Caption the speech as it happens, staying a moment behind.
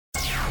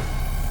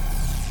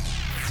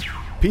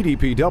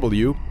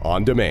PDPW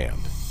On Demand.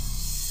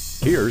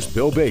 Here's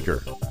Bill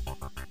Baker.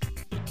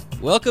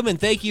 Welcome and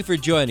thank you for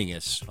joining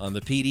us on the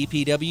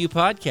PDPW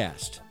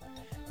podcast.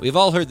 We've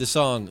all heard the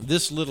song,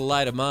 "This Little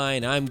Light of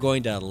Mine, I'm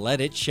Going to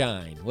Let It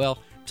Shine." Well,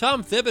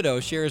 Tom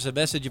Thibodeau shares a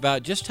message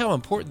about just how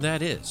important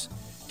that is,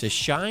 to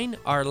shine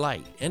our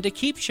light and to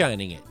keep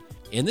shining it,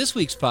 in this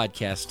week's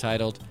podcast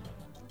titled,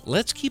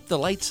 "Let's Keep the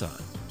Lights On."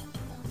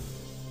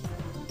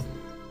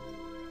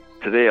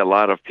 Today, a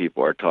lot of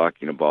people are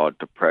talking about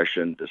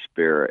depression,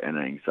 despair, and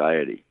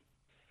anxiety.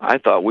 I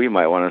thought we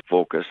might want to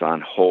focus on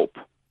hope.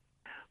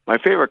 My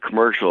favorite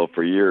commercial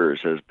for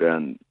years has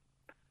been,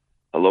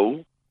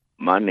 "Hello,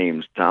 my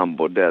name's Tom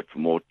Bodette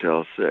from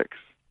Motel 6.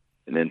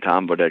 And then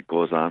Tom Bodette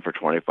goes on for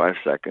 25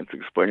 seconds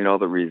explaining all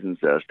the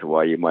reasons as to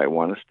why you might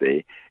want to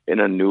stay in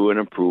a new and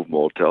improved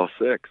Motel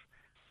 6.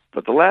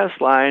 But the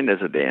last line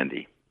is a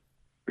dandy.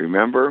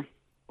 "Remember,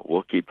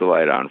 we'll keep the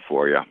light on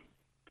for you."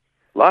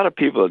 A lot of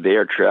people today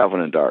are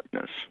traveling in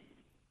darkness.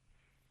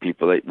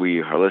 People that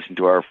we are listening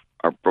to our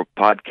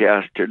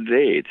podcast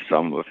today,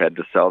 some have had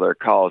to sell their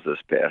cows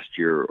this past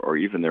year or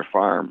even their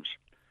farms.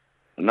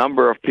 A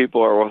number of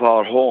people are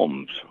without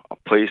homes, a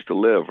place to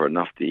live, or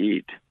enough to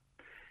eat.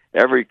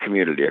 Every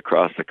community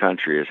across the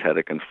country has had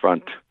to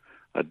confront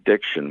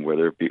addiction,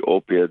 whether it be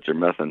opiates or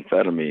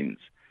methamphetamines,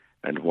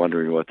 and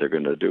wondering what they're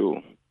going to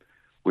do.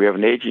 We have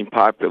an aging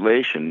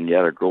population,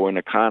 yet a growing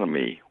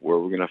economy, where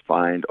we're going to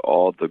find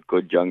all the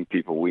good young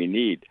people we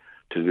need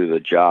to do the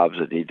jobs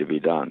that need to be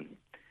done.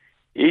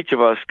 Each of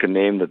us can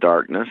name the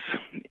darkness.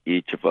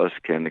 Each of us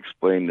can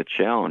explain the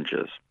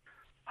challenges.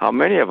 How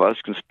many of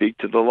us can speak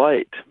to the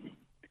light?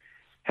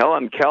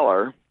 Helen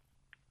Keller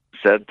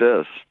said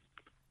this,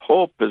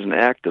 "Hope is an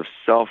act of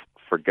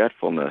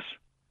self-forgetfulness.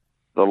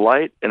 The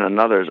light in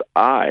another's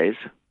eyes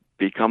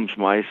becomes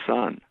my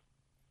sun.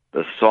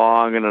 The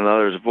song in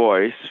another's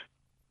voice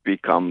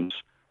becomes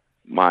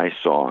my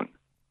song.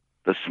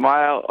 The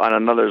smile on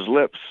another's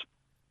lips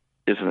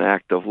is an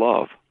act of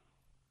love."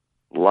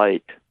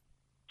 Light,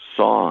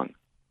 song,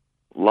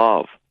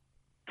 love,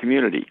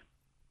 community,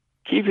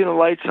 keeping the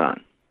lights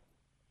on.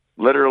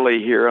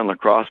 Literally here in La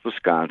Crosse,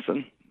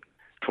 Wisconsin,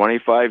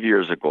 25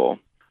 years ago,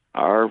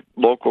 our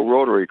local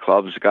Rotary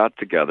clubs got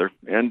together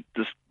and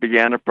just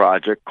began a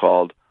project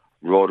called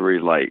Rotary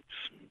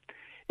Lights,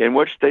 in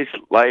which they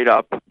light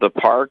up the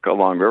park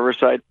along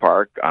Riverside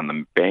Park on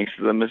the banks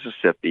of the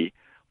Mississippi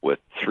with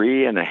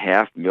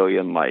 3.5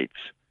 million lights.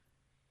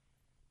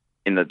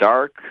 In the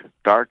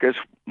darkest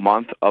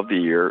month of the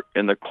year,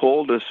 in the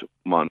coldest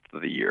month of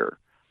the year,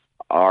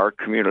 our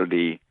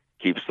community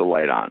keeps the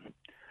light on.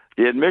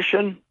 The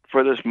admission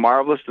for this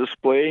marvelous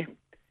display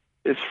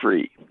is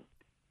free.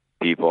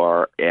 People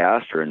are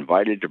asked or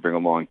invited to bring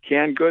along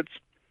canned goods,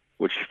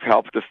 which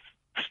help to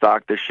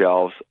stock the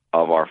shelves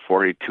of our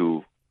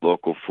 42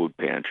 local food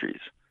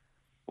pantries.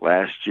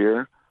 Last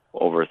year,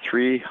 over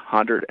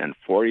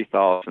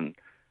 340,000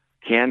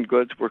 canned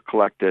goods were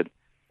collected,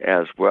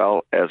 as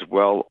well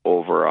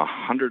over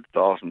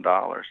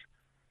 $100,000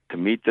 to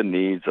meet the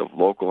needs of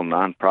local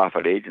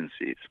nonprofit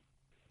agencies.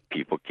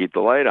 People keep the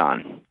light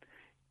on.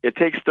 It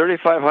takes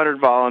 3,500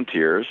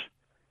 volunteers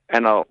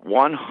and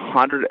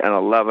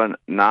 111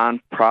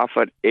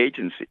 nonprofit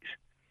agencies.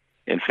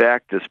 In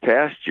fact, this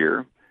past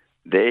year,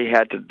 they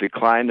had to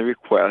decline the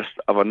request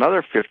of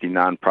another 50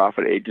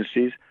 nonprofit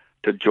agencies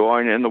to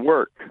join in the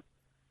work.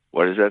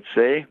 What does that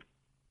say?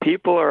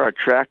 People are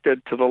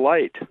attracted to the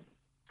light.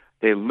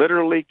 They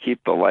literally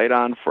keep the light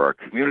on for our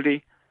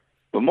community,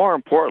 but more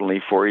importantly,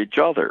 for each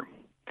other.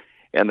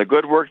 And the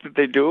good work that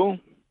they do,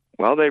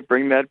 well, they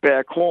bring that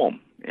back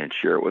home and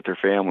share it with their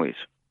families.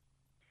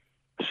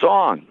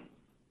 Song.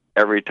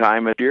 Every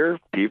time of year,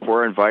 people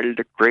are invited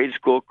to grade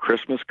school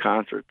Christmas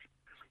concerts.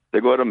 They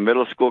go to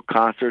middle school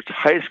concerts.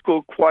 High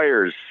school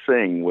choirs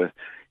sing with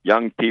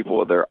young people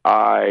with their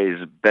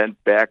eyes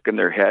bent back in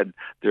their head,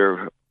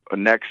 their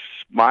necks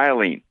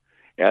smiling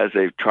as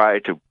they try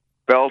to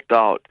belt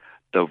out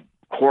the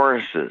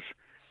choruses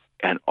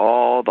and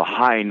all the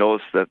high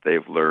notes that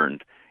they've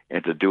learned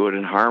and to do it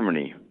in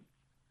harmony.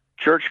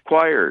 Church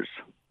choirs,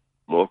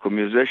 local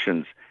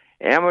musicians,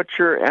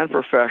 amateur and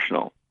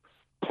professional,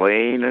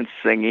 playing and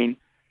singing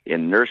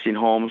in nursing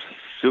homes,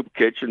 soup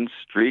kitchens,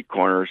 street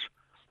corners,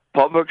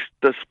 public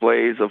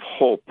displays of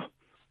hope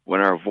when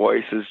our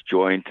voices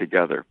join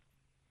together.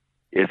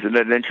 Isn't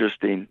it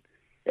interesting?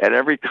 At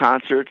every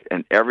concert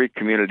and every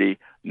community,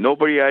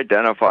 nobody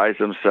identifies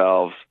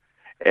themselves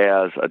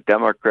as a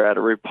Democrat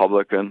or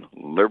Republican,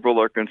 liberal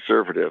or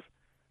conservative.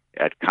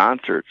 At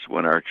concerts,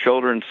 when our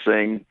children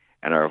sing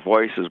and our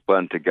voices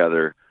blend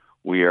together,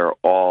 we are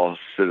all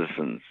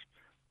citizens,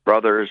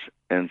 brothers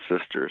and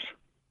sisters.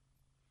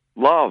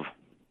 Love.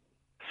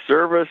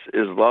 Service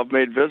is love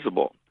made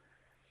visible.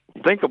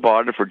 Think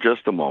about it for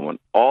just a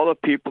moment. All the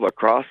people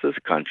across this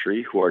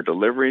country who are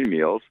delivering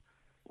meals,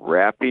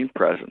 wrapping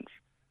presents,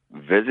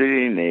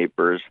 visiting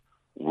neighbors,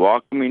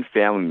 welcoming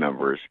family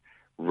members,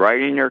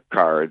 writing their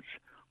cards,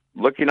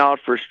 looking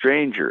out for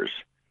strangers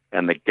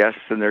and the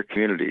guests in their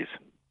communities.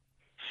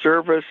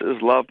 Service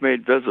is love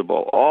made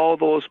visible. All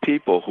those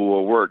people who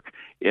will work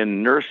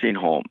in nursing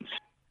homes,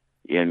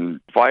 in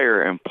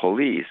fire and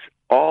police,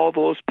 all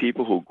those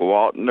people who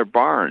go out in their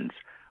barns,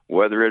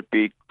 whether it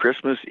be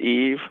Christmas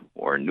Eve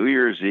or New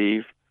Year's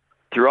Eve,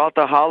 throughout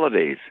the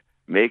holidays,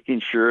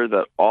 making sure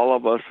that all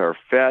of us are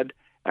fed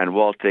and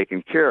well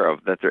taken care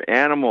of, that their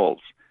animals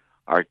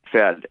are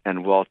fed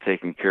and well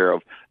taken care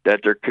of,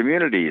 that their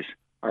communities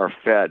are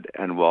fed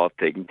and well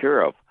taken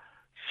care of.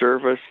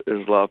 Service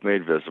is love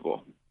made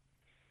visible.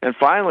 And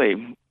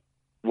finally,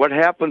 what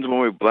happens when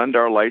we blend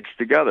our lights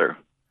together?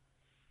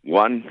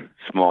 One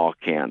small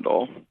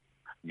candle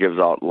gives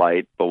out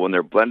light, but when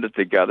they're blended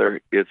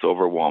together, it's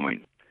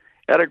overwhelming.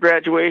 At a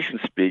graduation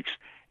speech,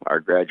 our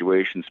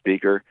graduation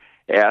speaker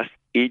asked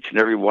each and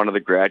every one of the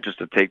graduates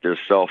to take their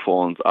cell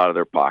phones out of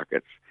their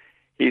pockets.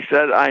 He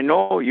said, I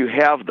know you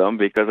have them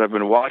because I've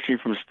been watching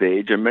from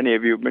stage, and many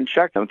of you have been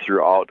checking them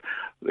throughout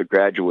the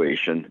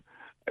graduation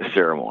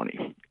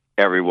ceremony.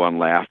 Everyone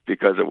laughed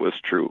because it was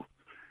true.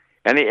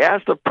 And he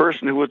asked the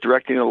person who was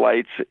directing the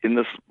lights in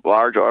this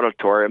large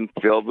auditorium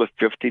filled with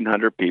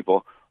 1,500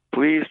 people,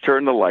 please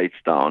turn the lights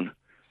down.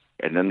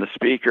 And then the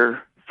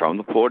speaker from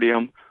the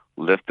podium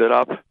lifted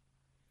up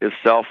his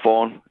cell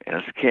phone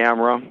and his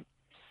camera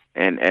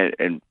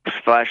and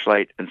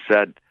flashlight and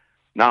said,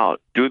 now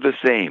do the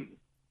same.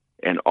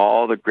 And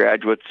all the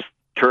graduates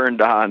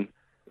turned on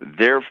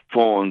their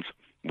phones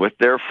with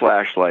their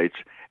flashlights,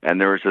 and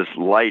there was this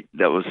light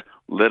that was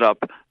lit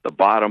up the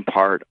bottom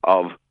part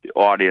of the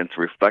audience,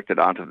 reflected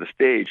onto the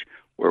stage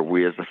where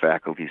we as the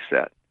faculty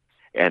sat.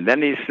 And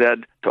then he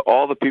said to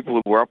all the people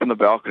who were up in the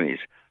balconies,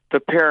 to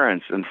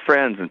parents and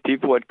friends and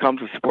people who had come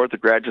to support the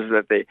graduates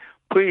that day,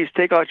 please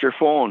take out your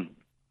phone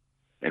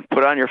and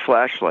put on your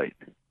flashlight.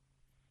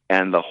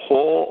 And the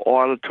whole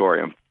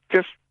auditorium,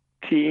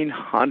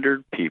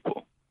 1,500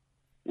 people,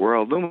 were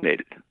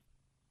illuminated.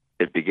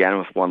 It began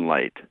with one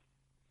light.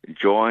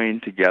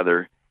 Joined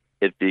together,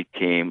 it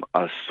became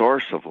a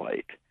source of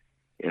light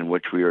in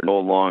which we are no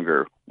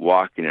longer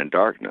walking in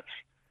darkness,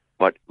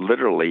 but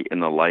literally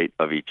in the light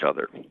of each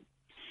other.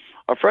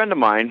 A friend of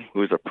mine,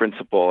 who's a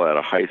principal at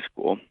a high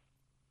school,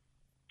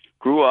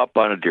 grew up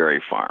on a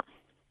dairy farm.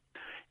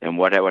 And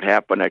what would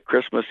happen at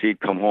Christmas,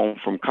 he'd come home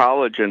from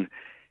college, and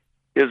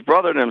his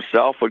brother and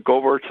himself would go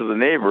over to the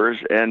neighbors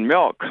and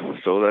milk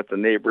so that the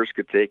neighbors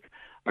could take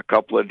a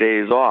couple of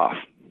days off.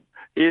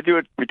 He'd do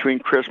it between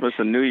Christmas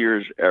and New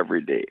Year's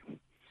every day.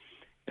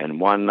 And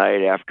one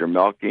night after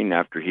milking,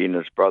 after he and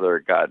his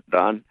brother got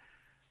done,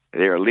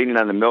 they were leaning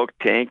on the milk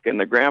tank, and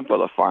the grandpa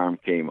of the farm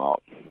came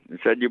out and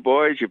said, you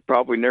boys, you've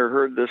probably never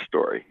heard this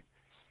story,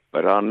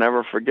 but I'll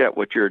never forget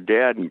what your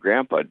dad and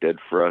grandpa did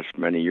for us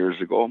many years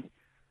ago.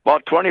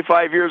 About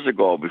 25 years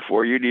ago,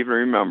 before you'd even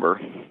remember,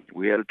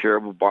 we had a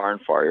terrible barn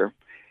fire,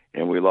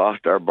 and we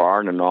lost our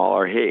barn and all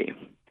our hay.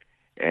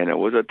 And it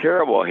was a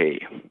terrible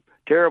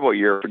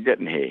year for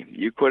getting hay.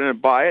 You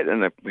couldn't buy it,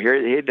 and the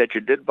hay that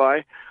you did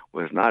buy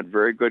was not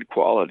very good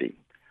quality.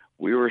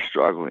 We were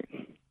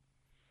struggling.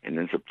 And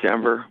in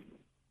September,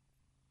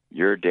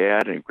 your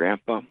dad and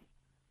grandpa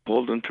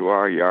pulled into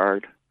our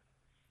yard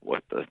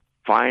with the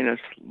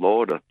finest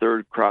load of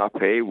third crop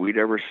hay we'd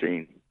ever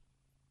seen.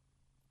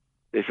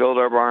 They filled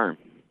our barn.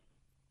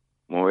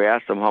 When we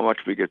asked them how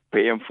much we could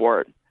pay them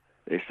for it,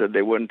 they said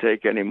they wouldn't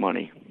take any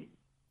money.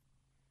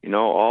 You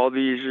know, all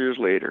these years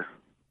later,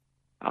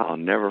 I'll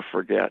never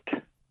forget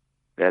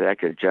that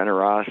act of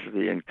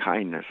generosity and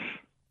kindness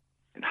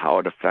and how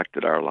it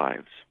affected our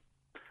lives.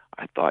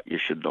 I thought you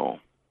should know.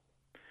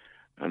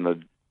 And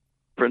the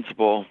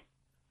principal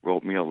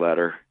wrote me a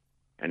letter,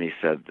 and he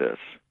said this.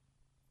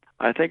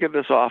 I think of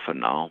this often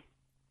now,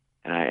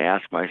 and I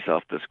ask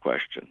myself this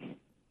question.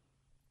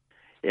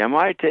 Am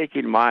I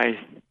taking my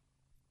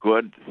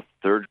good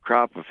third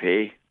crop of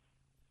hay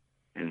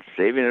and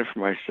saving it for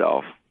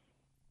myself,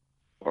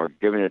 or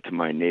giving it to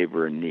my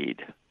neighbor in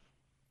need?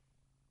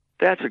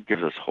 That's what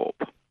gives us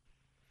hope.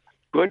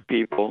 Good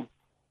people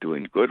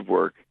doing good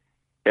work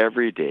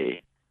every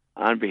day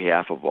on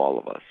behalf of all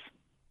of us.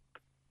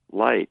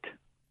 Light,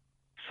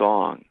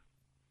 song,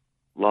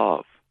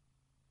 love,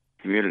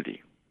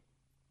 community.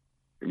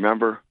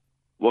 Remember,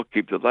 we'll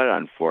keep the light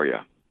on for you.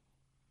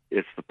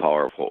 It's the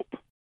power of hope.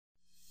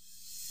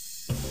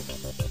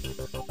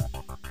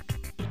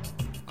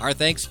 Our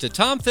thanks to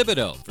Tom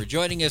Thibodeau for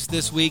joining us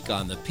this week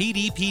on the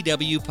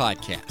PDPW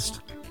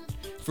podcast.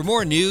 For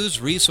more news,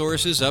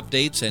 resources,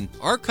 updates, and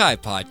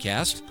archive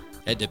podcasts,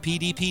 head to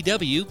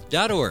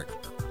pdpw.org.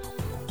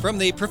 From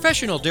the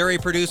professional dairy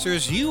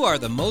producers, you are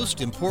the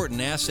most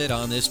important asset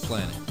on this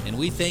planet, and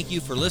we thank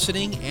you for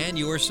listening and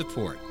your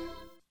support.